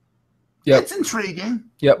it's intriguing.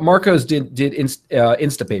 Yeah, Marcos did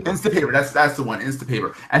Instapaper. Instapaper, that's the one,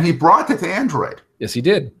 Instapaper, and he brought it to Android. Yes, he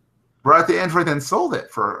did. Brought it to Android and sold it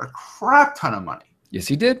for a crap ton of money. Yes,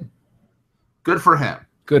 he did. Good for him.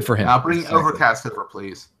 Good for him. Now bring Overcast over,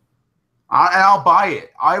 please. I'll buy it.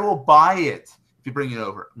 I will buy it if you bring it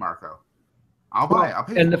over, Marco. I'll buy it. I'll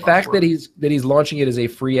pay and the fact that he's launching it as a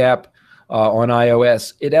free app on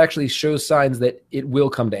iOS, it actually shows signs that it will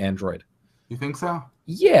come to Android. You think so?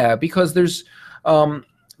 Yeah, because there's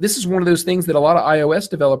this is one of those things that a lot of iOS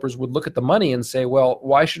developers would look at the money and say, well,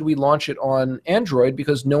 why should we launch it on Android?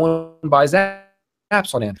 Because no one buys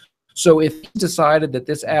apps on Android. So if he decided that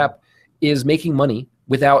this app is making money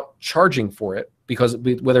without charging for it, because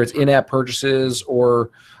whether it's in-app purchases or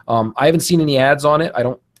I haven't seen any ads on it. I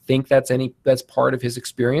don't think that's part of his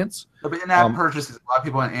experience. But in-app purchases, a lot of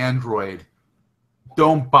people on Android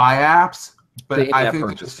don't buy apps. But I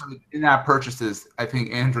think just for the in-app purchases, I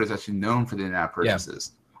think Android is actually known for the in-app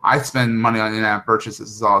purchases. Yeah. I spend money on in-app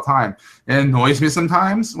purchases all the time. It annoys me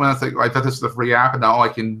sometimes when it's like, I thought this was a free app, and now I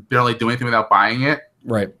can barely do anything without buying it.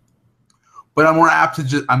 Right. But I'm more apt.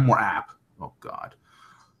 Oh God,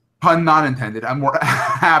 pun not intended. I'm more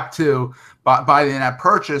apt to buy the in-app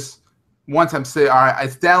purchase once I'm saying, all right,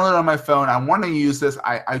 it's downloaded on my phone. I want to use this.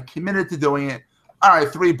 I committed to doing it. All right,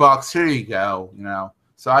 $3. Here you go.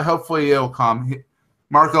 So hopefully it'll come.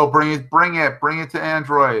 Marco, bring it to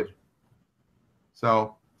Android.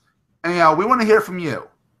 So anyhow, we want to hear from you.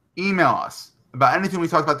 Email us about anything we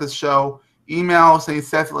talked about this show. Email saying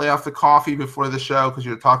Seth, lay off the coffee before the show because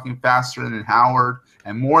you're talking faster than Howard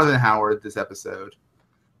and more than Howard this episode.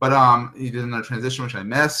 But he did another transition, which I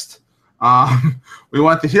missed. We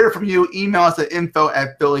want to hear from you. Email us at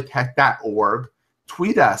info@PhillyTech.org.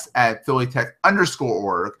 Tweet us at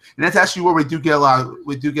PhillyTech_org. And that's actually where we do get a lot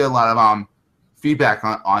of feedback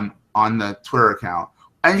on the Twitter account.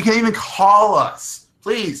 And you can even call us.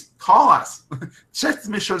 Please call us. Check to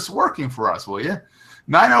make sure it's working for us, will you?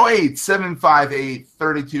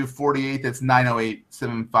 908-758-3248. That's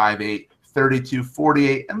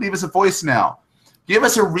 908-758-3248. And leave us a voicemail. Give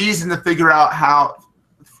us a reason to figure out how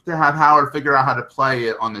to have Howard figure out how to play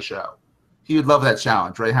it on the show. He would love that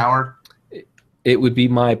challenge, right, Howard? It would be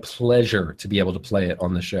my pleasure to be able to play it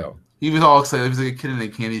on the show. He was all excited. He was like a kid in a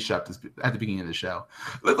candy shop at the beginning of the show.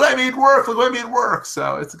 Look what I made work. Look what I made work.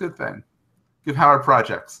 So it's a good thing. Give Howard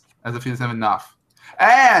projects as if he doesn't have enough.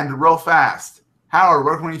 And real fast, Howard,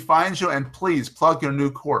 where can we find you? And please plug your new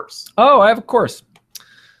course. Oh, I have a course.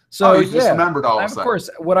 So you just remembered all of a sudden. Of course,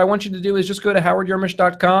 what I want you to do is just go to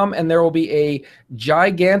howardyermish.com, and there will be a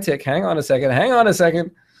gigantic. Hang on a second.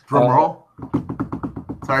 Drum roll.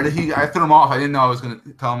 Sorry, I threw him off. I didn't know I was going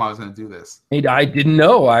to tell him I was going to do this. I didn't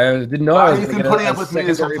know. I didn't know. He's been putting up with me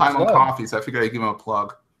this whole time on coffee, so I figured I'd give him a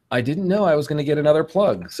plug. I didn't know I was going to get another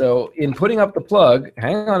plug. So in putting up the plug,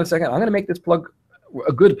 hang on a second. I'm going to make this plug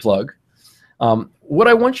a good plug. What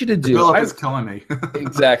I want you to do. The build-up is killing me.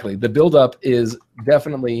 Exactly. The build-up is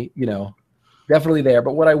definitely, definitely there.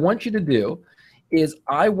 But what I want you to do is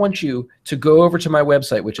I want you to go over to my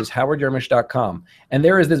website, which is howardyermish.com. And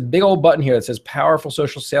there is this big old button here that says Powerful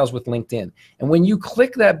Social Sales with LinkedIn. And when you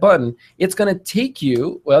click that button, it's going to take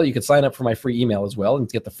you, well, you can sign up for my free email as well and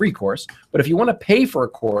get the free course. But if you want to pay for a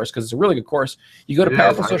course, because it's a really good course, you go to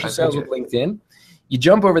Powerful Social Sales with LinkedIn. You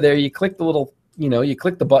jump over there, you click the little, you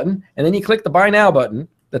click the button, and then you click the Buy Now button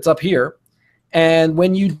that's up here. And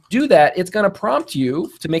when you do that, it's going to prompt you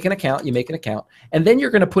to make an account. You make an account, and then you're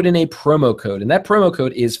going to put in a promo code, and that promo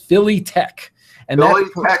code is PhillyTech. And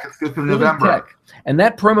PhillyTech is good for November. And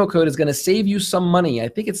that promo code is going to save you some money. I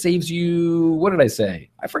think it saves you. What did I say?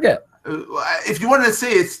 I forget. If you wanted to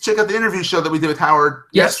see it, check out the interview show that we did with Howard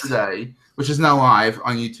yesterday, which is now live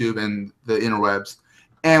on YouTube and the interwebs.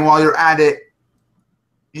 And while you're at it,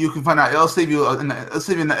 you can find out it'll save you a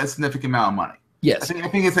significant amount of money. Yes, I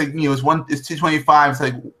think it's like it's $225. It's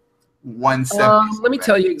like $170. Let me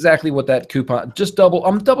tell you exactly what that coupon.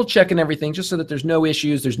 I'm double checking everything just so that there's no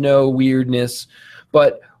issues, there's no weirdness.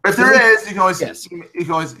 But if there is, you can always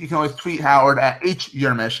tweet Howard at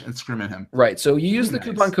 @Yermish and scream at him. Right. So you use the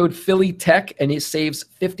coupon code PhillyTech and it saves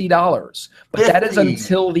 $50. But that is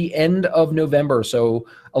until the end of November. So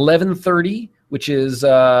 11/30, which is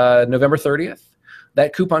November 30th.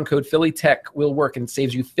 That coupon code PhillyTech will work and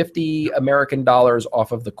saves you $50 American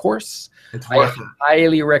off of the course. I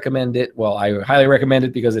highly recommend it. Well, I highly recommend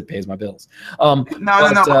it because it pays my bills. No.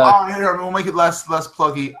 We'll make it less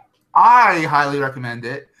pluggy. I highly recommend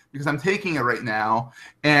it because I'm taking it right now,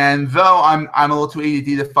 and though I'm a little too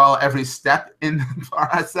ADD to follow every step in the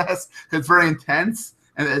process because it's very intense.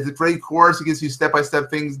 And it's a great course. It gives you step-by-step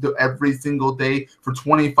things to do every single day for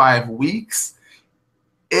 25 weeks.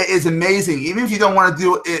 It is amazing. Even if you don't want to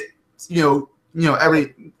do it,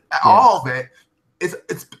 all of it.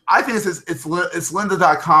 I think it's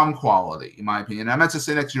lynda.com quality, in my opinion. I'm not just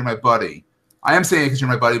saying it because you're my buddy. I am saying it because you're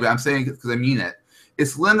my buddy, but I'm saying it because I mean it.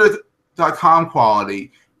 It's lynda.com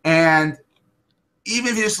quality. And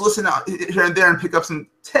even if you just listen here and there and pick up some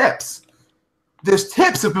tips, there's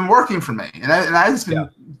tips that have been working for me. And I've just been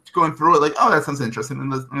going through it like, oh, that sounds interesting.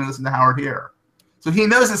 Let me listen to Howard here. So he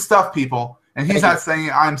knows his stuff, people. And he's not saying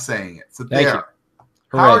it, I'm saying it. So there.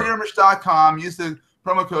 HowardYermish.com. Use the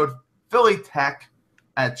promo code PhillyTech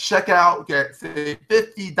at checkout. Get say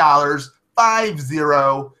 $50,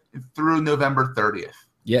 50 through November 30th.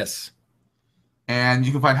 Yes. And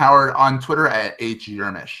you can find Howard on Twitter at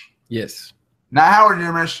 @Yermish. Yes. Not Howard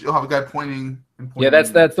Yermish. You'll have a guy pointing. Yeah,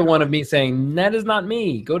 that's the one of me saying, that is not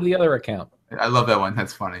me. Go to the other account. I love that one.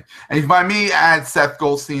 That's funny. And you can find me at Seth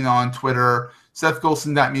Goldstein on Twitter.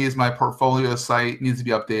 SethGoldstein.me is my portfolio site. Needs to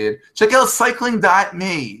be updated. Check out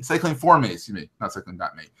cycling.me. Cycling for me, excuse me. Not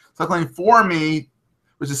cycling.me. Cycling for me,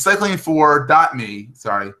 which is cycling4.me.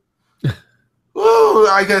 Sorry. Ooh,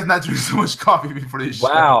 I guess not drinking so much coffee before these shows.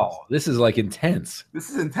 Wow, this is like intense. This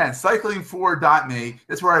is intense. Cycling4.me.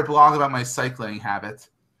 That's where I blog about my cycling habit.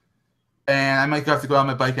 And I might have to go on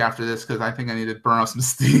my bike after this because I think I need to burn off some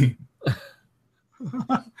steam.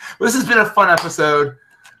 But this has been a fun episode.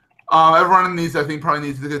 Everyone needs, I think, probably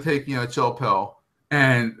needs to take, a chill pill,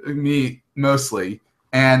 and me mostly,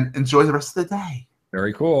 and enjoy the rest of the day.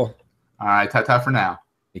 Very cool. All right, ta-ta for now.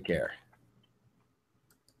 Take care.